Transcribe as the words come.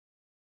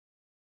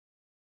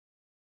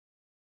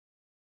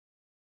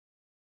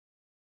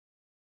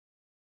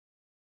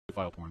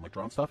file porn, like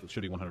drawn stuff, it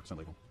should be 100%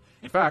 legal.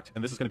 In fact,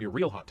 and this is going to be a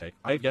real hot take,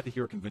 I have yet to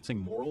hear a convincing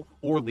moral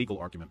or legal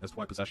argument as to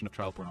why possession of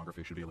child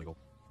pornography should be illegal.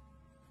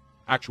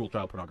 Actual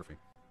child pornography.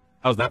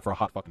 How's that for a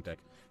hot fucking take?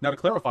 Now, to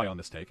clarify on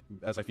this take,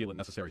 as I feel it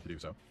necessary to do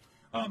so,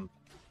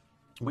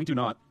 we do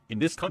not, in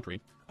this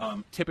country,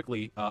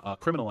 typically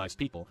criminalize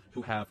people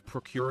who have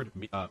procured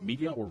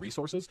media or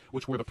resources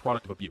which were the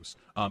product of abuse.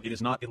 It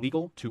is not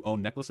illegal to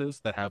own necklaces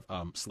that have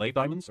slave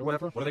diamonds or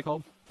whatever. What are they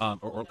called?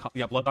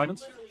 Yeah, blood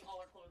diamonds.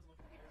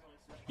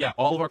 Yeah,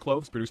 all of our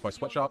clothes produced by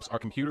sweatshops, our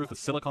computers, the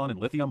silicon and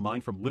lithium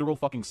mined from literal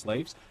fucking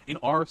slaves. In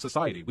our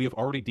society, we have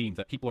already deemed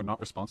that people are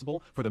not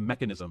responsible for the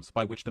mechanisms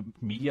by which the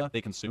media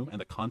they consume and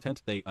the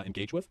content they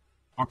engage with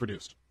are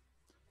produced.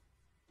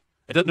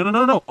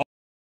 No.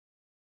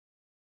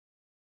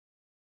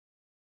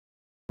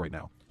 Right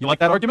now. You like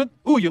that argument?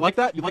 Ooh, you like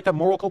that? You like that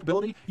moral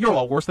culpability? You're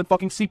all worse than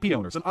fucking CP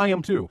owners, and I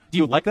am too. Do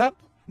you like that?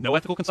 No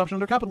ethical consumption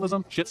under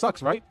capitalism. Shit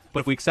sucks, right?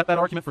 But if we accept that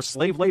argument for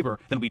slave labor,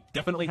 then we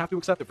definitely have to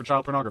accept it for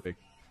child pornography.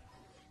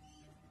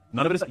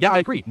 None of it is... Yeah, I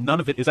agree.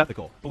 None of it is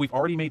ethical. But we've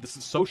already made this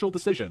social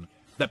decision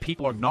that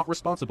people are not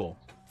responsible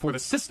for the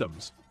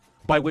systems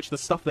by which the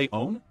stuff they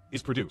own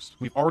is produced.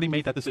 We've already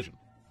made that decision.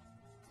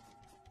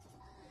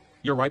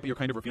 You're right, but you're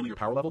kind of revealing your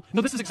power level.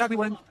 No, this is exactly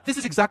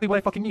what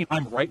I fucking mean.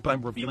 I'm right, but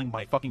I'm revealing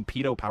my fucking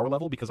pedo power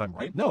level because I'm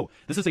right. No,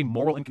 this is a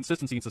moral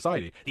inconsistency in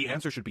society. The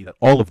answer should be that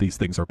all of these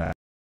things are bad.